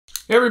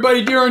Hey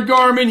everybody, Darren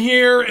Garman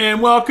here,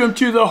 and welcome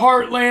to the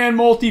Heartland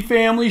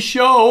Multifamily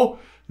Show,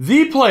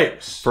 the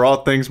place for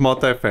all things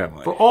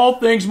multifamily. For all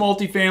things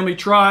multifamily.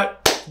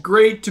 Trot,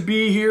 great to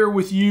be here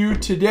with you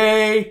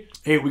today.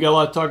 Hey, we got a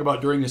lot to talk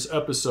about during this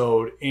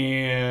episode,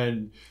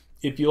 and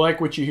if you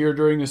like what you hear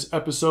during this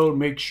episode,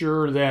 make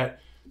sure that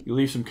you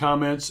leave some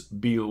comments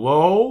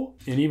below,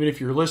 and even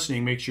if you're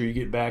listening, make sure you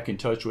get back in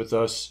touch with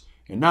us,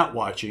 and not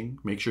watching,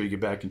 make sure you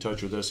get back in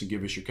touch with us and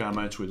give us your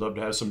comments. We'd love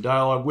to have some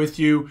dialogue with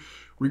you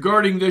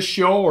regarding this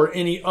show or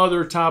any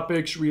other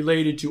topics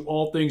related to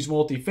all things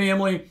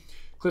multifamily.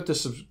 Click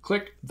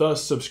the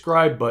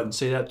subscribe button.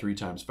 Say that 3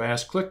 times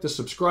fast. Click the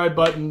subscribe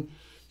button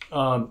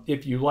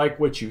if you like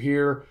what you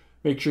hear.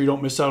 Make sure you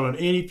don't miss out on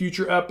any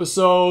future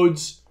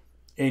episodes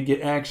and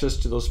get access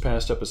to those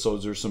past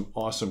episodes. There's some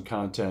awesome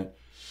content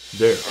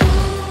there.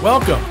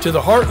 Welcome to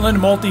the Heartland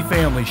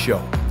Multifamily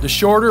Show, the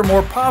shorter,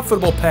 more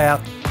profitable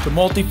path to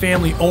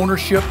multifamily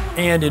ownership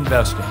and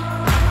investing.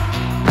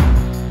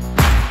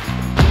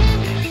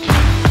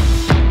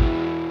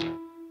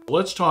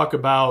 Let's talk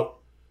about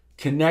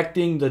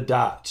connecting the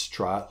dots,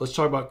 Trot. Let's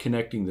talk about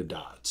connecting the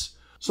dots.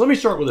 So let me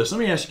start with this. Let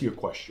me ask you a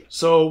question.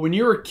 So when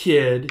you were a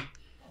kid,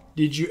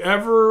 did you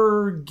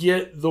ever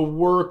get the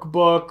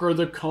workbook or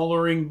the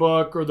coloring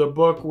book or the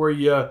book where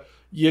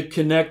you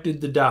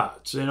connected the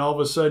dots, and all of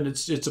a sudden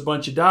it's a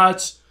bunch of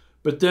dots,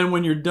 but then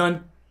when you're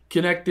done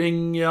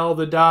connecting all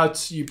the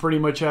dots, you pretty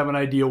much have an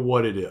idea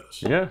what it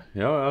is? Yeah,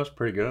 I was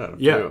pretty good at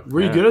it. Yeah, too.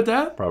 were you good at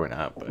that? Probably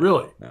not. But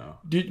really? No.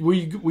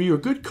 Were you a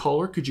good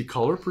color? Could you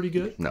color pretty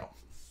good? No.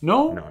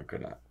 No? No, I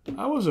could not.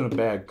 I wasn't a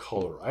bad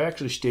color. I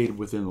actually stayed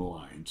within the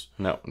lines.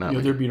 No, not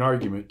there'd be an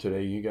argument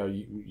today. You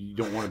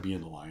don't want to be in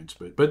the lines,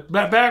 but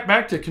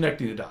back to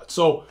connecting the dots.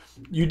 So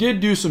you did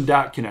do some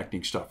dot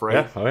connecting stuff, right?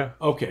 Yeah. Oh yeah.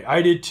 Okay,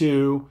 I did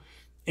too.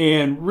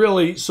 And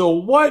really, so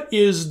what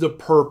is the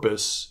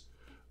purpose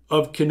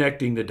of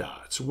connecting the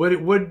dots? What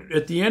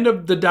at the end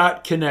of the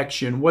dot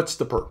connection, what's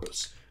the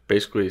purpose?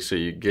 Basically, so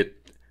you get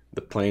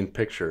the plain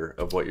picture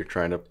of what you're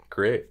trying to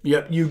create.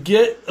 Yep, you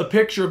get a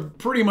picture of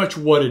pretty much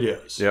what it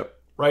is. Yep.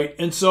 Right?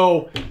 And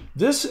so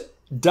this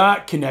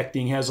dot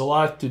connecting has a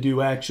lot to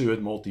do actually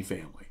with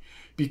multifamily,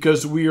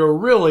 because we are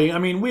really,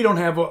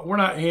 we're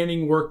not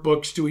handing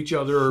workbooks to each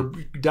other or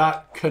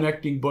dot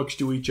connecting books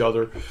to each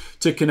other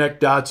to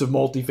connect dots of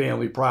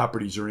multifamily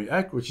properties,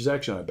 which is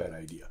actually not a bad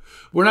idea.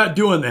 We're not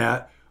doing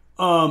that.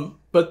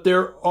 But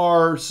there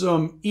are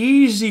some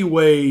easy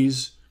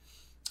ways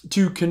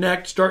to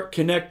start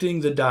connecting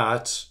the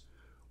dots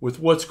with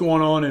what's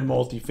going on in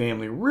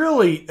multifamily,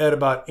 really at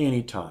about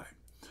any time.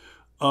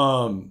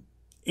 And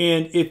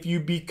if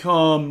you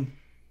become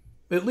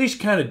at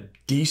least kind of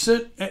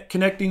decent at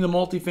connecting the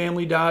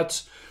multifamily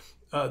dots,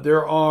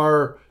 there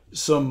are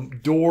some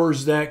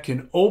doors that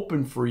can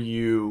open for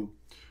you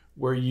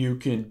where you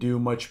can do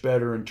much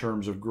better in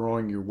terms of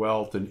growing your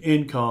wealth and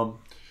income.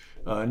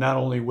 Not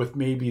only with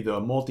maybe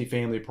the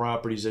multifamily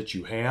properties that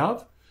you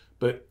have,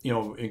 but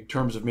in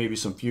terms of maybe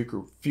some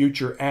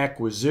future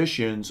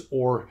acquisitions,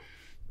 or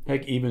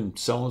heck, even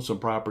selling some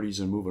properties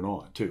and moving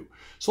on too.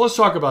 So let's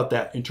talk about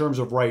that in terms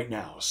of right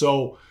now.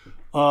 So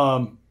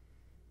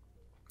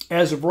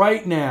as of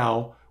right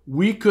now,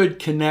 we could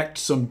connect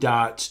some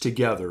dots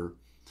together,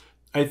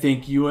 I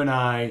think, you and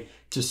I,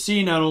 to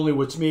see not only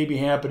what's maybe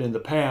happened in the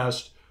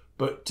past,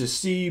 but to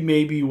see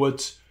maybe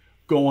what's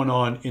going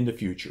on in the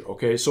future.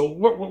 Okay, so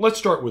let's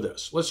start with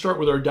this. Let's start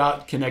with our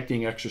dot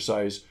connecting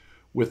exercise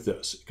with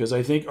this, because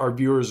I think our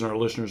viewers and our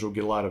listeners will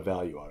get a lot of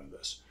value out of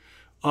this.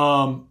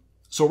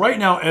 So right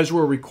now, as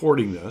we're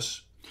recording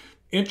this,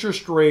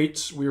 interest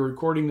rates, we are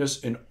recording this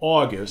in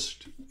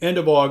August, end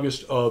of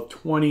August of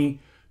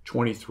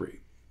 2023.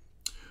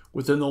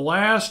 Within the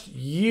last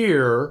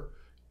year,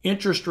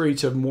 interest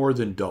rates have more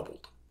than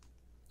doubled.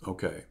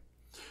 Okay,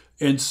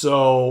 and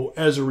so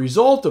as a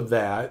result of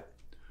that,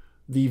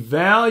 the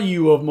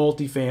value of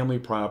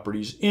multifamily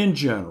properties in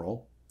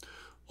general,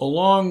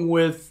 along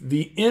with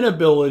the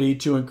inability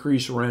to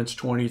increase rents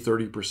 20,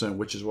 30%,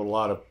 which is what a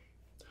lot of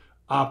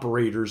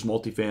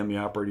multifamily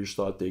operators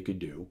thought they could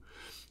do.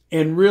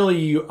 And really,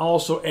 you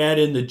also add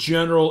in the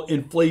general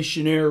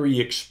inflationary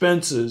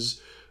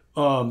expenses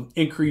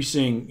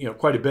increasing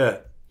quite a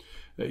bit.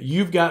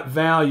 You've got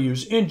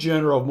values in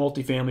general of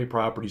multifamily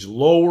properties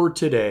lower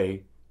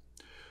today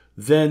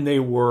than they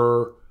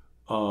were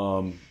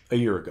a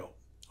year ago.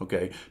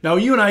 Okay. Now,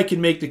 you and I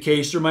can make the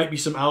case. There might be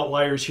some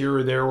outliers here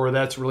or there where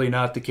that's really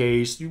not the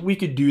case. We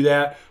could do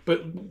that,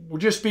 but we're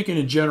just speaking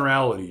in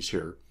generalities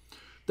here.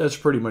 That's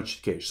pretty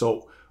much the case.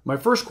 So my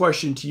first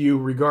question to you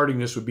regarding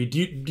this would be,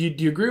 do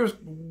you agree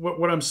with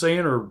what I'm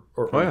saying? Or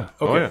Oh, yeah.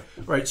 Okay. Oh, yeah.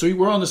 All right. So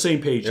we're on the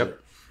same page there.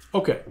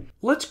 Okay.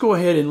 Let's go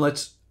ahead and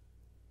let's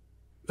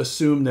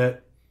assume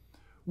that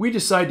we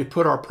decide to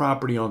put our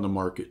property on the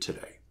market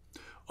today.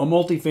 A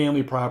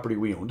multifamily property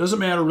we own. Doesn't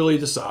matter really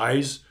the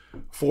size.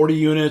 40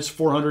 units,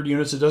 400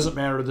 units, it doesn't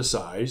matter the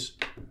size.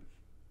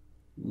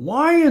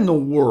 Why in the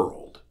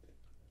world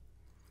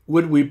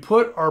would we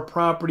put our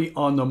property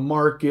on the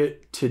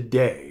market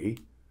today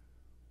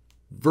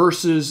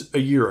versus a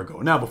year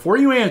ago? Now, before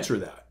you answer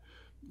that,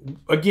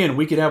 again,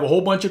 we could have a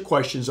whole bunch of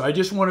questions. I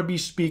just want to be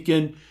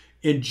speaking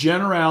in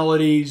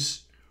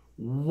generalities.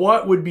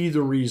 What would be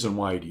the reason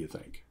why, do you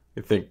think?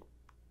 I think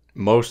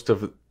most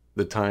of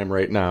the time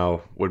right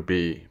now would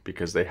be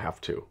because they have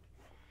to.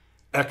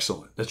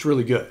 Excellent. That's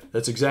really good.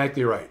 That's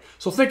exactly right.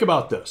 So think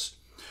about this.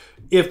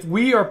 If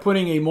we are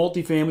putting a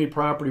multifamily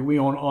property we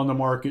own on the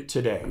market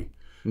today,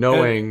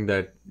 knowing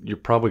that you're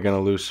probably going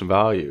to lose some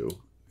value.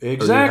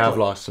 Exactly. Or you have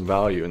lost some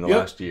value in the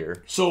last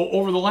year. So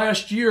over the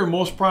last year,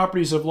 most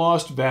properties have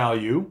lost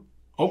value.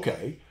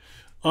 Okay.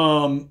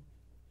 And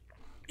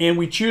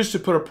we choose to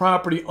put a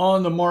property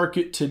on the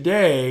market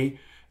today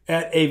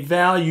at a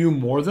value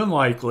more than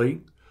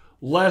likely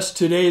less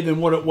today than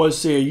what it was,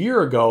 say, a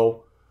year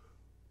ago.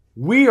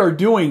 We are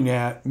doing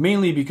that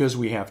mainly because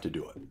we have to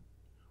do it.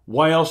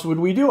 Why else would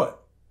we do it?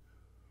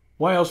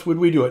 Why else would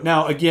we do it?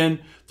 Now, again,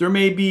 there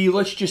may be,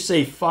 let's just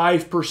say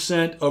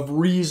 5% of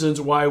reasons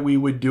why we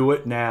would do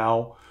it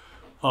now.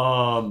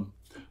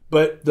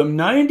 But the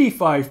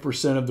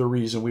 95% of the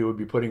reason we would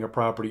be putting a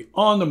property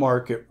on the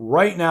market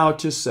right now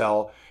to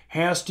sell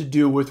has to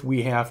do with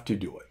we have to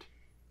do it.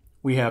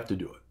 We have to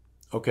do it.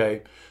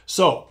 Okay?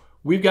 So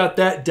we've got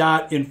that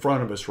dot in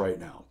front of us right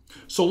now.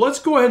 So let's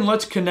go ahead and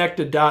let's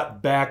connect a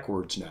dot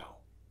backwards now.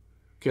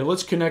 Okay,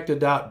 let's connect a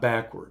dot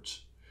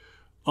backwards.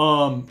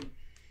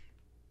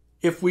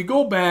 If we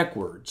go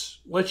backwards,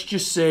 let's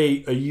just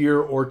say a year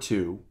or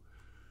two,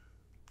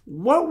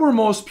 what were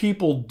most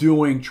people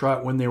doing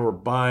when they were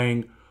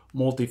buying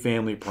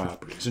multifamily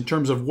properties in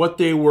terms of what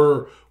they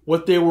were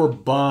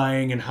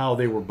buying and how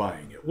they were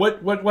buying it?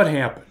 What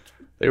happened?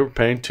 They were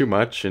paying too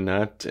much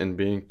and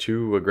being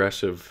too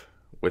aggressive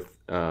with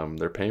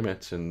their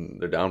payments and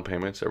their down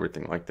payments,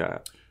 everything like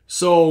that.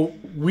 So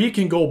we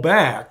can go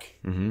back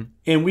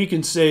and we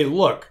can say,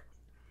 look,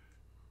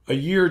 a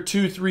year,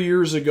 2, 3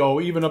 years ago,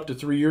 even up to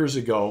 3 years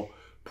ago,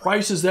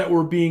 prices that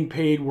were being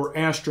paid were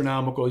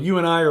astronomical. You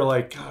and I are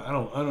like, God, I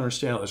don't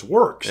understand how this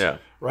works. Yeah.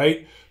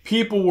 Right?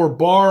 People were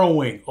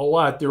borrowing a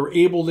lot. They were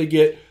able to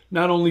get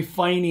not only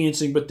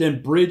financing, but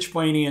then bridge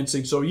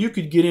financing. So you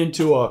could get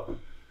into a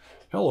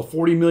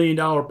 $40 million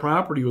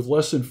property with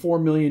less than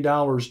 $4 million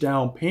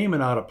down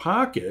payment out of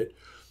pocket.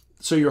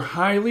 So you're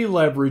highly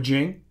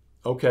leveraging,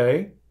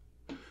 okay?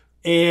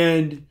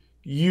 And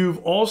you've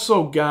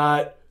also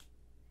got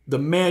the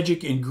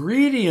magic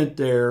ingredient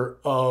there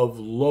of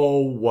low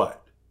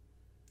what?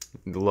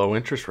 The low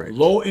interest rates.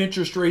 Low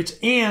interest rates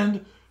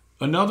and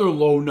another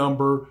low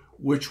number,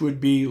 which would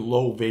be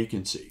low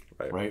vacancy,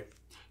 right?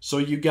 So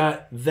you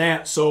got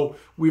that. So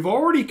we've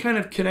already kind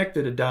of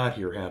connected a dot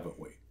here, haven't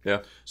we?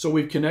 Yeah. So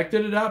we've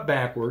connected it out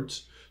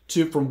backwards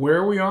to from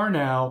where we are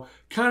now,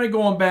 kind of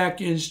going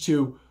back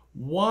into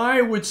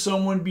why would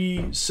someone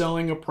be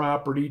selling a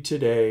property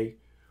today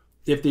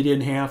if they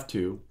didn't have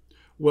to?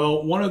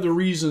 Well, one of the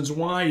reasons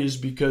why is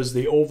because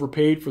they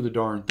overpaid for the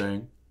darn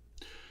thing.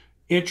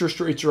 Interest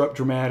rates are up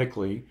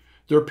dramatically.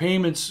 Their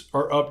payments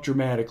are up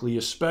dramatically,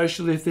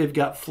 especially if they've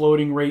got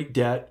floating rate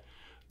debt.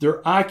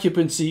 Their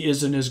occupancy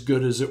isn't as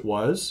good as it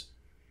was,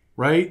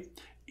 right?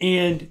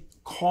 And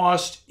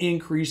cost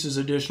increases,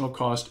 additional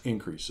cost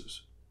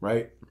increases,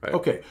 right?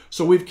 Okay,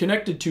 so we've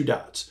connected two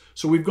dots.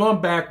 So we've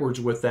gone backwards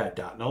with that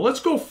dot. Now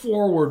let's go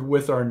forward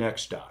with our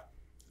next dot,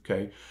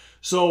 okay?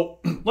 So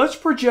let's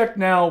project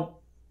now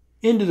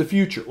into the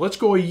future. Let's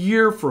go a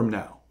year from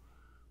now,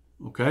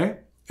 okay?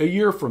 A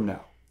year from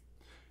now.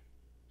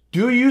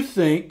 Do you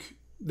think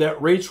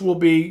that rates will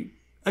be,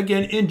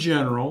 again, in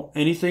general,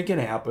 anything can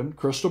happen,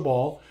 crystal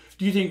ball,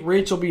 do you think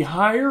rates will be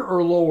higher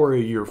or lower a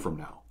year from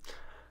now?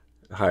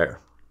 Higher.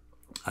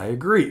 I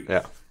agree.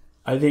 Yeah.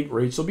 I think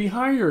rates will be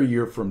higher a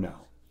year from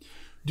now.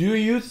 Do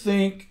you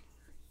think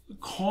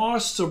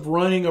costs of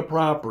running a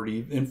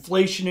property,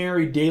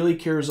 inflationary daily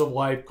cares of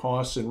life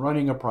costs in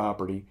running a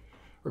property,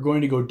 are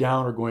going to go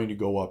down or going to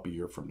go up a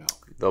year from now?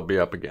 They'll be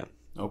up again.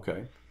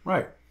 Okay.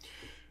 Right.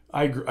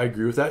 I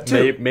agree with that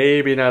too.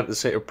 Maybe not the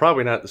same,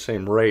 probably not the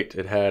same rate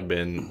it had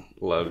been,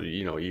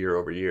 year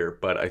over year,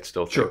 but I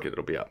still think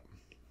it'll be up.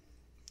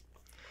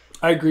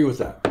 I agree with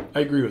that.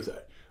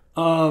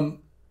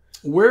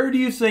 Where do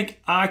you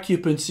think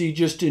occupancy,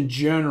 just in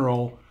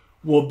general,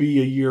 will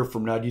be a year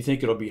from now? Do you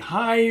think it'll be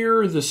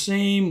higher, the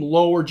same,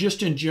 lower?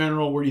 Just in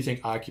general, where do you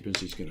think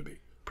occupancy is going to be?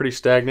 Pretty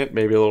stagnant,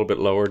 maybe a little bit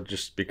lower,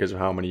 just because of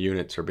how many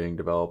units are being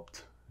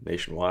developed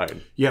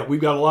nationwide. Yeah,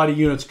 we've got a lot of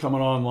units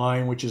coming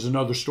online, which is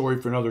another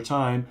story for another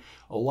time.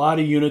 A lot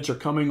of units are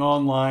coming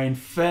online,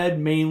 fed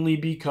mainly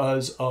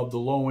because of the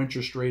low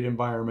interest rate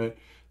environment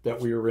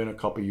that we were in a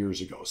couple years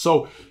ago.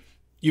 So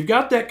you've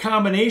got that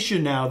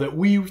combination now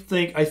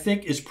that I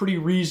think is pretty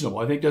reasonable.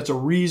 I think that's a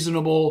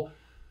reasonable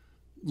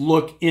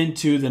look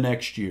into the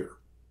next year.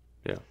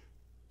 Yeah.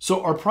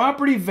 So are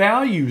property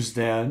values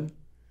then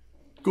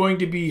going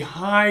to be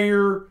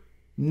higher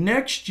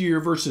next year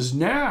versus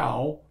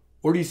now,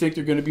 or do you think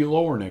they're going to be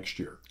lower next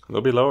year?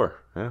 They'll be lower,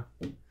 yeah.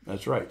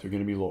 That's right. They're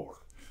going to be lower.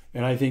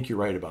 And I think you're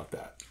right about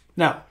that.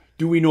 Now,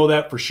 do we know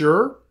that for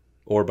sure?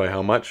 Or by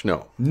how much?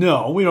 No.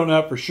 No, we don't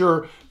know that for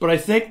sure. But I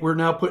think we're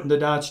now putting the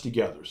dots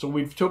together. So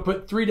we've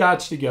put three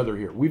dots together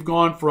here. We've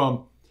gone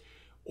from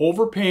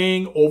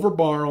overpaying,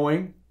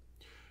 overborrowing,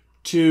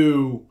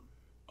 to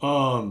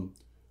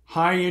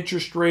high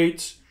interest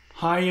rates,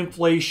 high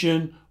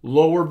inflation,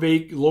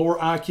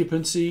 lower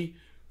occupancy,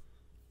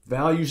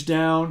 values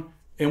down,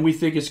 and we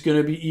think it's going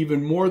to be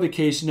even more the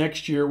case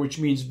next year, which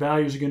means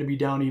values are going to be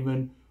down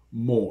even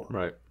more.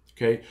 Right.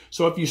 Okay,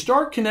 so if you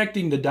start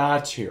connecting the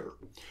dots here,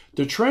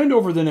 the trend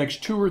over the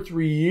next 2 or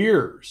 3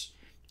 years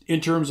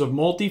in terms of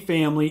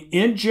multifamily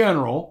in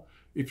general,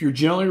 if you're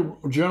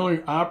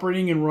generally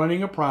operating and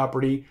running a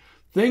property,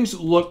 things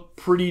look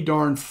pretty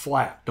darn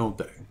flat, don't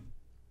they?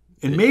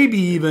 And maybe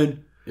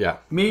even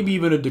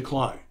a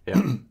decline.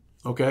 Yeah.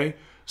 Okay,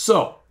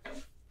 so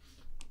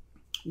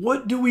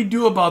what do we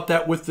do about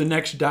that with the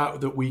next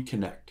dot that we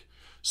connect?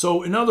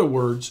 So in other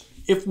words,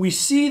 if we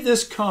see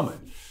this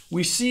coming,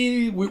 we're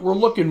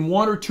looking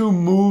 1 or 2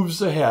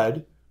 moves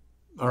ahead,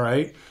 all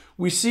right?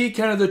 We see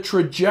kind of the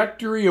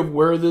trajectory of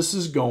where this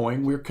is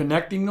going. We're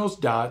connecting those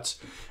dots,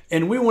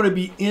 and we want to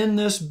be in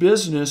this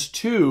business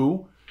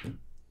to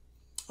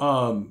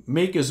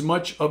make as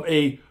much of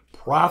a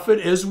profit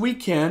as we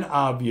can,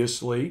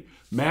 obviously,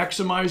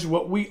 maximize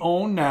what we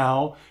own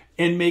now,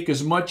 and make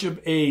as much of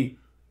a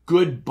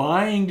good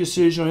buying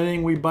decision on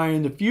anything we buy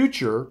in the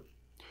future.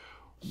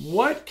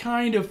 What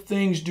kind of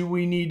things do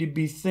we need to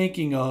be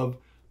thinking of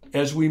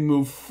as we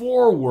move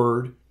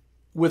forward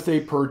with a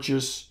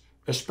purchase,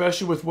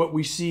 especially with what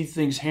we see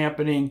things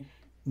happening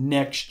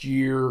next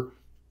year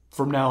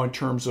from now in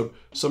terms of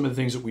some of the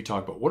things that we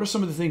talk about? What are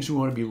some of the things we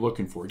want to be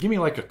looking for? Give me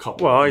like a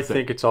couple. Well, I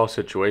think it's all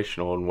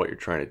situational in what you're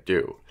trying to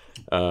do.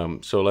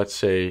 So let's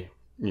say,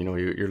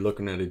 you're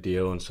looking at a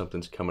deal and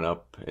something's coming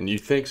up and you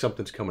think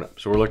something's coming up.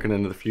 So we're looking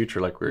into the future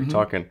like we were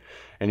talking,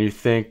 and you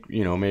think,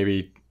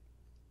 maybe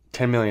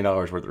 $10 million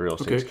worth of real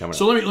estate is coming up.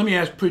 So let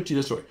me put you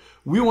this way.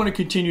 We want to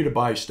continue to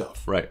buy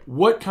stuff. Right.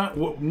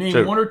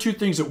 Name 1 or 2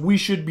 things that we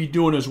should be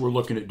doing as we're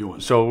looking at doing.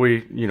 So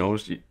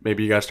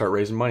maybe you got to start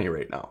raising money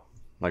right now,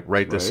 like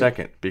right this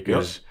second,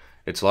 because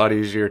it's a lot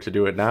easier to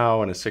do it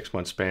now in a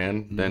 6-month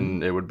span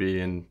than it would be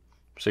in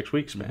 6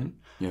 weeks span.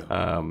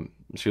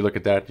 So you look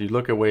at that. You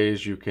look at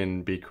ways you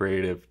can be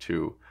creative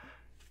to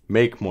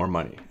make more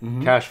money,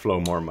 cash flow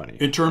more money.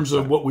 In terms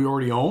of what we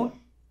already own?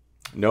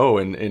 No,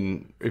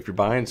 and if you're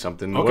buying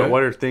something,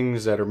 what are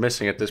things that are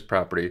missing at this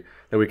property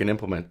that we can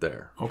implement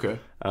there? Okay.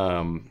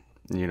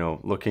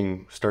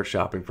 Start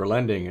shopping for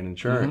lending and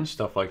insurance,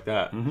 stuff like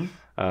that.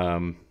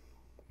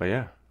 But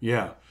yeah.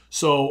 Yeah.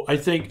 So I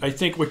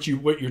think what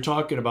you're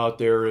talking about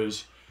there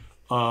is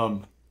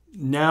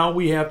now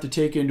we have to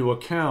take into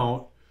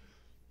account,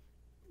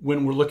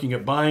 when we're looking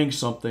at buying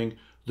something,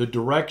 the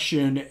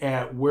direction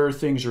at where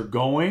things are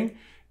going,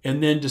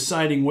 and then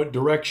deciding what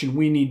direction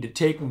we need to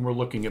take when we're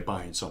looking at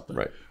buying something.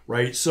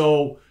 Right.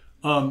 So,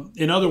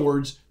 in other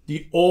words,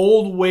 the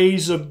old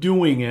ways of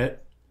doing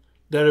it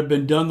that have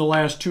been done the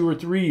last 2 or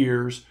 3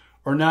 years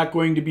are not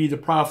going to be the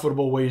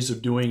profitable ways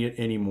of doing it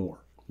anymore.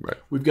 Right.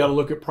 We've got to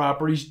look at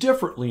properties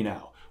differently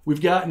now.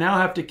 We've got now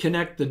have to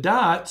connect the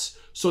dots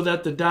so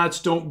that the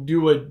dots don't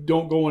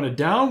go in a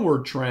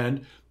downward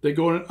trend. They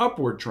go in an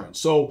upward trend.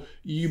 So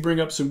you bring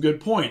up some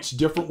good points.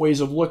 Different ways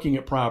of looking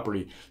at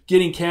property.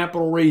 Getting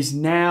capital raised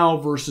now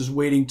versus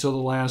waiting till the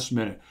last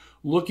minute.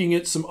 Looking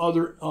at some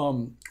other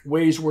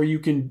ways where you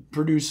can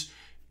produce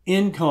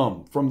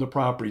income from the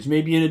properties,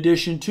 maybe in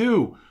addition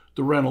to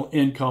the rental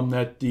income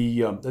that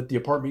the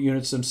apartment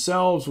units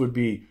themselves would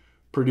be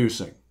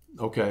producing.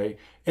 Okay,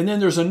 and then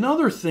there's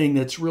another thing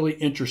that's really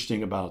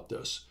interesting about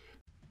this.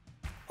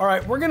 All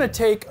right, we're going to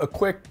take a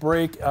quick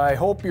break. I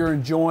hope you're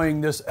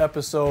enjoying this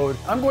episode.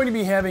 I'm going to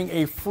be having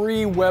a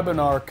free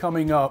webinar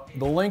coming up,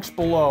 the link's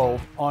below,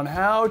 on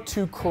how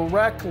to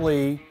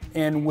correctly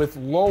and with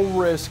low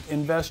risk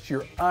invest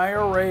your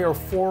IRA or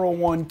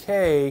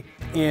 401k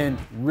in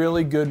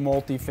really good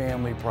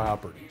multifamily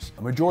properties.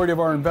 A majority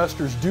of our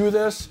investors do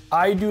this.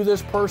 I do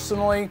this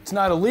personally. It's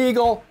not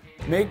illegal.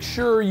 Make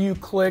sure you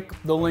click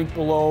the link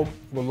below.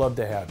 We'd love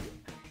to have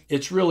you.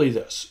 It's really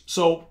this.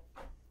 So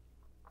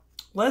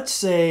let's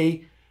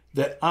say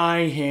that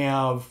I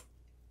have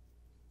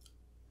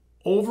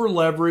over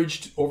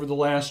leveraged over the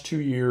last 2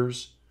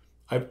 years.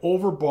 I've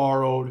over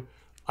borrowed.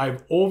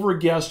 I've over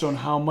guessed on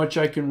how much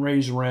I can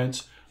raise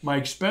rents. My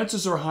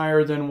expenses are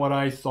higher than what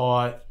I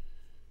thought.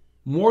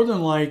 More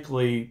than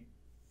likely,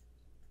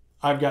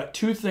 I've got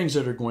 2 things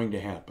that are going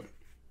to happen.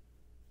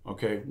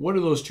 Okay, what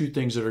are those 2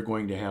 things that are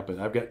going to happen?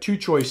 I've got 2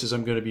 choices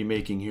I'm going to be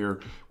making here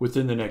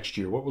within the next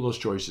year. What will those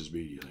choices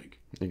be, do you think?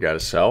 You got to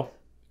sell.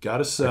 Got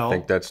to sell. I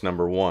think that's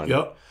number 1.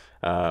 Yep.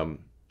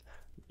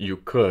 You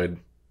could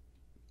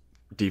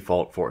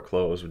default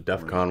foreclose with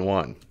DEFCON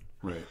 1.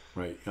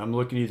 Right. I'm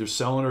looking either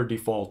selling or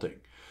defaulting.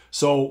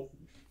 So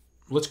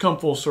let's come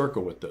full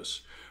circle with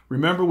this.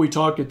 Remember, we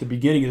talked at the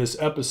beginning of this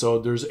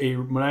episode, there's a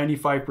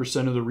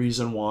 95% of the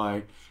reason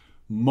why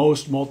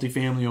most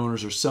multifamily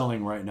owners are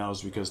selling right now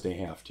is because they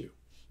have to.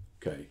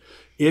 Okay.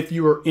 If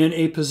you are in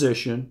a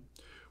position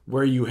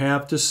where you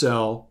have to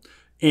sell,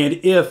 and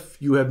if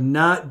you have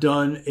not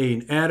done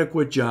an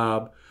adequate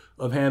job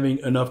of having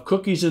enough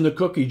cookies in the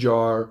cookie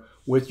jar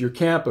with your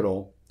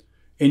capital,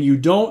 and you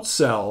don't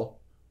sell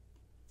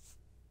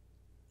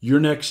Your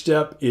next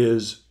step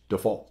is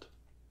default.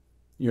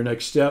 Your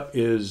next step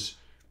is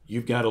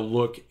you've got to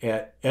look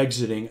at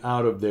exiting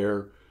out of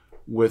there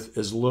with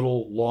as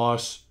little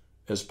loss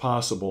as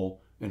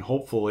possible, and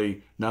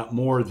hopefully not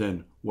more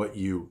than what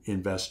you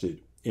invested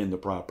in the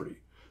property.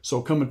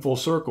 So coming full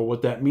circle,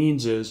 what that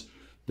means is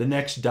the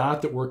next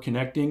dot that we're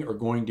connecting are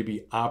going to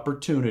be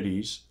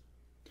opportunities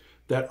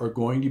that are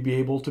going to be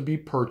able to be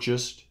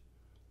purchased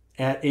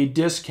at a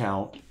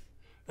discount,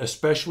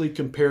 especially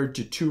compared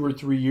to 2 or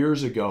 3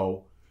 years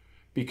ago,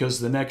 because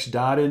the next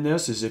dot in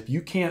this is if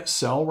you can't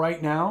sell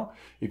right now,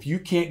 if you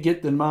can't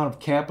get the amount of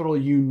capital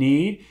you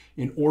need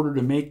in order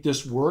to make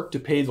this work, to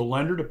pay the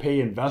lender, to pay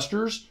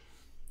investors,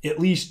 at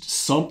least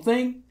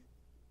something,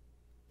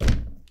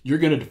 you're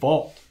going to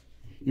default.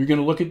 You're going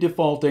to look at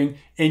defaulting,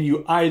 and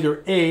you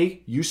either,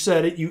 you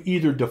said it, you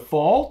either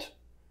default,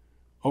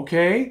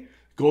 okay,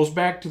 goes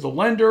back to the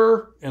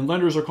lender, and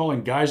lenders are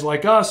calling guys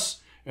like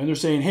us, and they're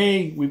saying,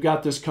 hey, we've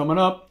got this coming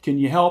up. Can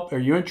you help? Are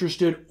you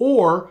interested?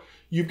 Or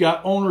you've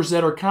got owners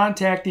that are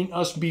contacting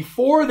us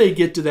before they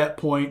get to that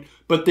point,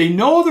 but they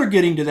know they're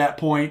getting to that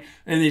point,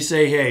 and they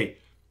say, hey,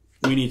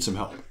 we need some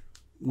help.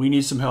 We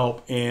need some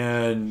help,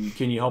 and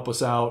can you help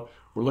us out?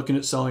 We're looking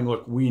at selling.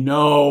 Look, we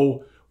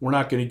know we're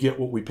not going to get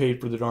what we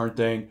paid for the darn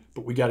thing,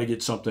 but we got to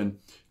get something.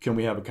 Can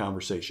we have a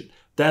conversation?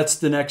 That's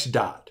the next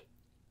dot.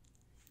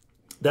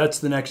 That's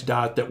the next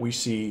dot that we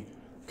see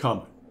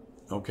coming.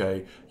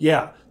 Okay.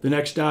 Yeah, the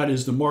next dot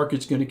is the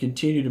market's going to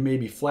continue to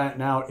maybe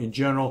flatten out in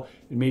general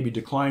and maybe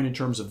decline in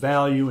terms of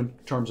value, in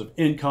terms of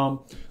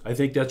income. I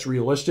think that's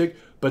realistic.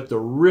 But the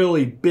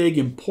really big,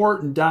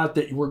 important dot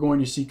that we're going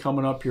to see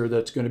coming up here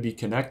that's going to be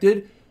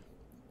connected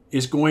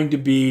is going to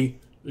be,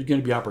 there's going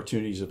to be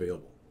opportunities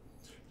available.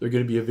 They're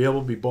going to be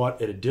available to be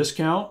bought at a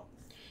discount,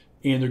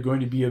 and they're going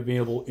to be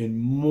available in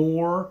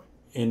more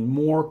and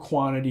more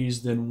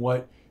quantities than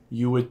what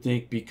you would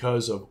think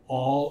because of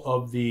all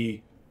of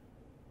the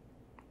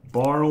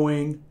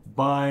borrowing,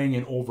 buying,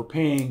 and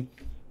overpaying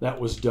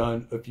that was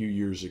done a few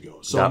years ago.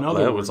 So in other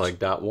words, that was like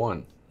dot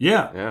one.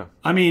 Yeah. Yeah.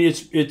 I mean,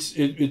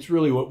 it's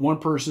really what one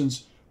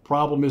person's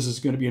problem is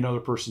going to be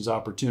another person's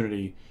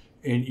opportunity.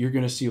 And you're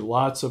going to see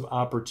lots of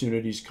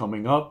opportunities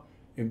coming up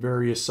in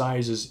various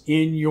sizes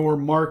in your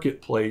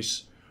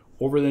marketplace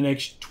over the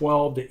next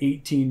 12 to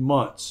 18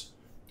 months.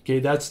 Okay,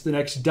 that's the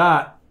next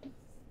dot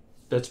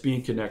that's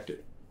being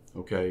connected.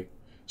 Okay,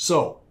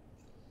 so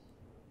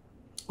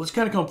let's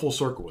kind of come full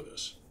circle with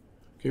this.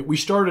 Okay, we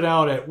started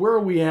out at where are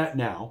we at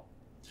now?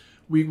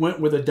 We went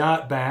with a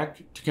dot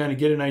back to kind of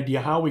get an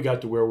idea how we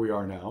got to where we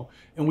are now.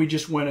 And we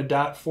just went a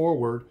dot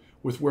forward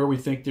with where we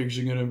think things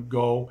are going to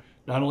go,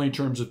 not only in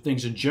terms of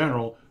things in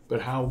general,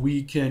 but how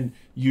we can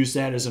use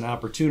that as an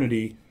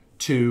opportunity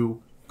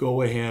to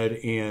go ahead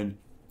and,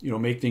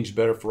 make things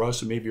better for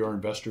us and maybe our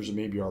investors and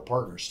maybe our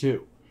partners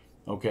too.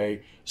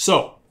 Okay,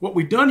 so what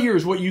we've done here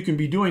is what you can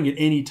be doing at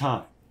any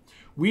time.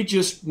 We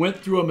just went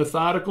through a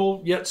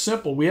methodical yet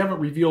simple. We haven't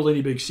revealed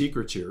any big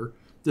secrets here.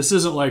 This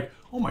isn't like,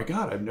 oh my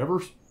God, I've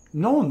never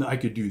known that I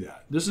could do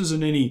that. This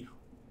isn't any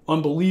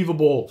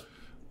unbelievable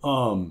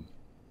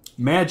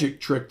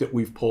magic trick that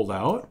we've pulled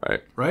out.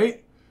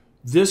 Right?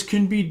 This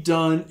can be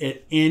done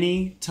at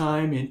any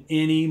time in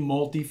any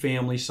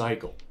multifamily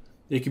cycle.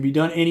 It can be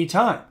done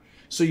anytime.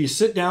 So you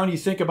sit down, you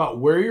think about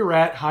where you're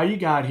at, how you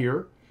got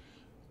here.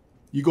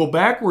 You go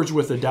backwards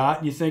with a dot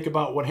and you think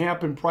about what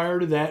happened prior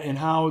to that and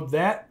how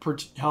that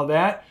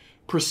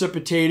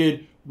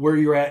precipitated where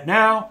you're at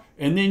now.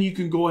 And then you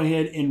can go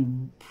ahead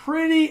and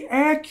pretty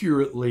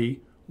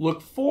accurately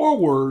look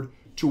forward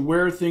to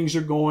where things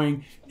are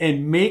going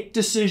and make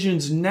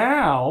decisions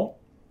now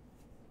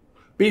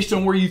based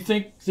on where you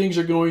think things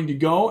are going to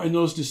go. And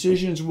those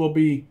decisions will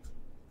be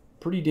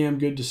pretty damn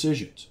good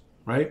decisions,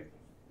 right?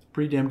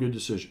 Pretty damn good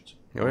decisions.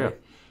 Oh, yeah.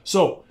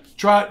 So,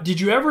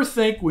 did you ever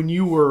think when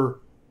you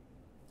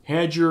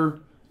had your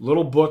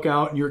little book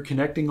out and you're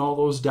connecting all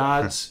those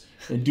dots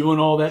and doing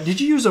all that, did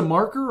you use a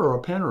marker or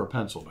a pen or a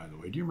pencil, by the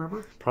way? Do you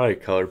remember? Probably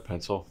colored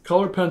pencil.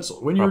 Colored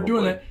pencil. When you were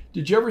doing that,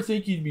 did you ever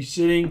think you'd be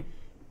sitting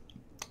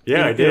in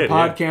a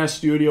podcast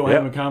studio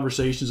having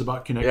conversations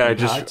about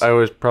connecting dots? I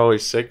was probably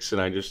 6 and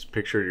I just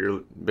pictured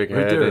your big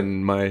head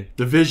and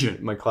the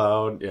vision. My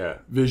cloud,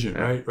 Vision,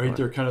 right? Right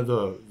there, kind of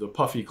the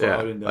puffy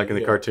cloud. Yeah, like in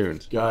the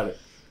cartoons. Got it.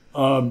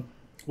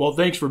 Well,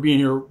 thanks for being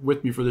here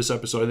with me for this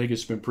episode. I think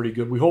it's been pretty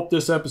good. We hope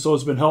this episode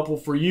has been helpful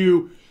for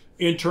you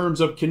in terms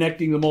of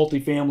connecting the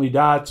multifamily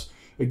dots.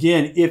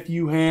 Again, if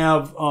you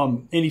have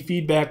any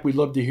feedback, we'd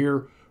love to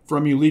hear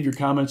from you. Leave your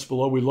comments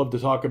below. We'd love to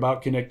talk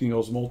about connecting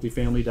those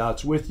multifamily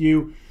dots with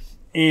you.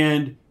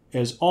 And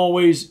as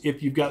always,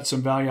 if you've got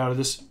some value out of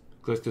this,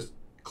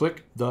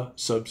 click the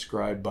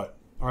subscribe button.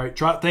 All right,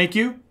 Trot, thank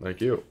you.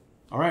 Thank you.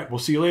 All right, we'll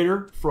see you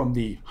later from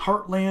the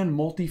Heartland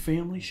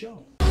Multifamily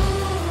Show.